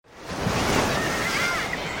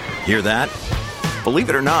Hear that?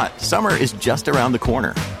 Believe it or not, summer is just around the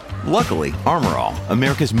corner. Luckily, Armor All,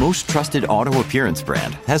 America's most trusted auto appearance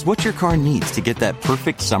brand, has what your car needs to get that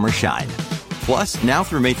perfect summer shine. Plus, now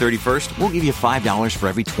through May 31st, we'll give you $5 for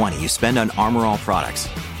every $20 you spend on Armor All products.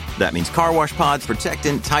 That means car wash pods,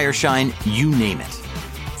 protectant, tire shine, you name it.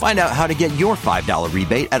 Find out how to get your $5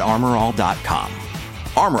 rebate at armorall.com.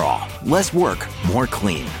 Armor All, less work, more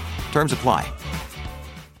clean. Terms apply.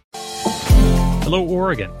 Hello,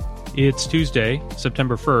 Oregon. It's Tuesday,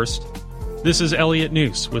 September 1st. This is Elliot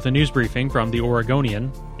Noose with a news briefing from The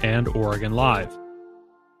Oregonian and Oregon Live.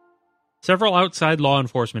 Several outside law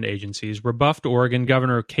enforcement agencies rebuffed Oregon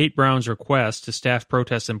Governor Kate Brown's request to staff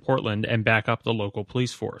protests in Portland and back up the local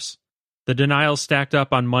police force. The denials stacked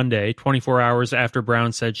up on Monday, 24 hours after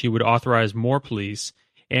Brown said she would authorize more police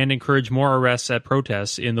and encourage more arrests at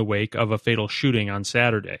protests in the wake of a fatal shooting on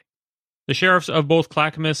Saturday. The sheriffs of both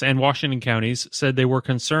Clackamas and Washington counties said they were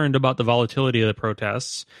concerned about the volatility of the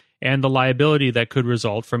protests and the liability that could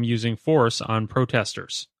result from using force on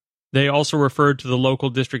protesters. They also referred to the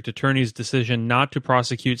local district attorney's decision not to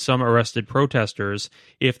prosecute some arrested protesters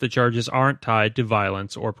if the charges aren't tied to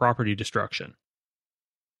violence or property destruction.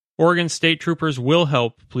 Oregon state troopers will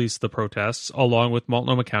help police the protests, along with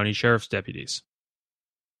Multnomah County Sheriff's deputies.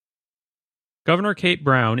 Governor Kate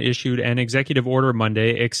Brown issued an executive order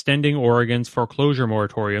Monday extending Oregon's foreclosure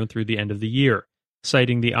moratorium through the end of the year,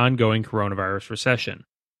 citing the ongoing coronavirus recession.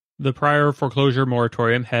 The prior foreclosure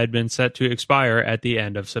moratorium had been set to expire at the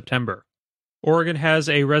end of September. Oregon has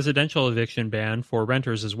a residential eviction ban for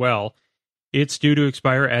renters as well. It's due to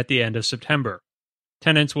expire at the end of September.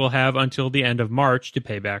 Tenants will have until the end of March to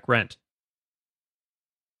pay back rent.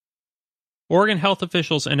 Oregon health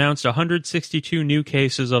officials announced 162 new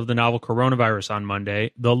cases of the novel coronavirus on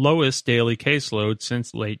Monday, the lowest daily caseload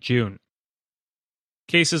since late June.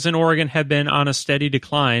 Cases in Oregon have been on a steady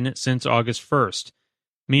decline since August 1st.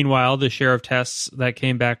 Meanwhile, the share of tests that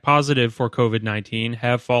came back positive for COVID-19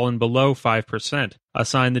 have fallen below 5%, a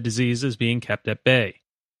sign the disease is being kept at bay.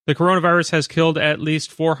 The coronavirus has killed at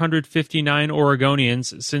least 459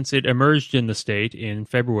 Oregonians since it emerged in the state in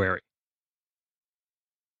February.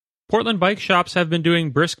 Portland bike shops have been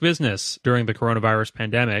doing brisk business during the coronavirus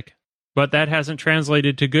pandemic, but that hasn't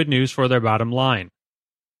translated to good news for their bottom line.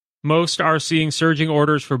 Most are seeing surging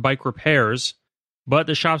orders for bike repairs, but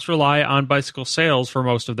the shops rely on bicycle sales for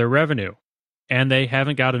most of their revenue, and they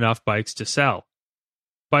haven't got enough bikes to sell.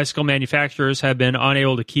 Bicycle manufacturers have been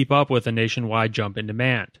unable to keep up with a nationwide jump in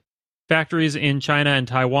demand. Factories in China and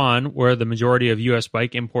Taiwan, where the majority of U.S.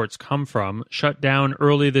 bike imports come from, shut down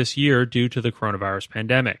early this year due to the coronavirus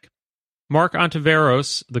pandemic. Mark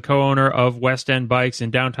Ontiveros, the co-owner of West End Bikes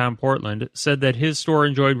in downtown Portland, said that his store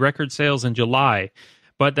enjoyed record sales in July,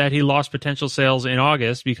 but that he lost potential sales in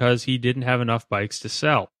August because he didn't have enough bikes to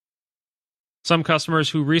sell. Some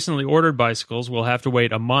customers who recently ordered bicycles will have to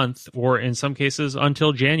wait a month, or in some cases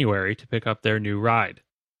until January, to pick up their new ride.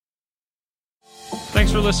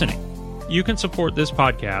 Thanks for listening. You can support this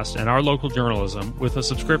podcast and our local journalism with a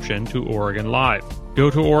subscription to Oregon Live. Go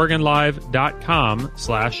to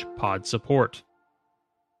OregonLive.com/pod support.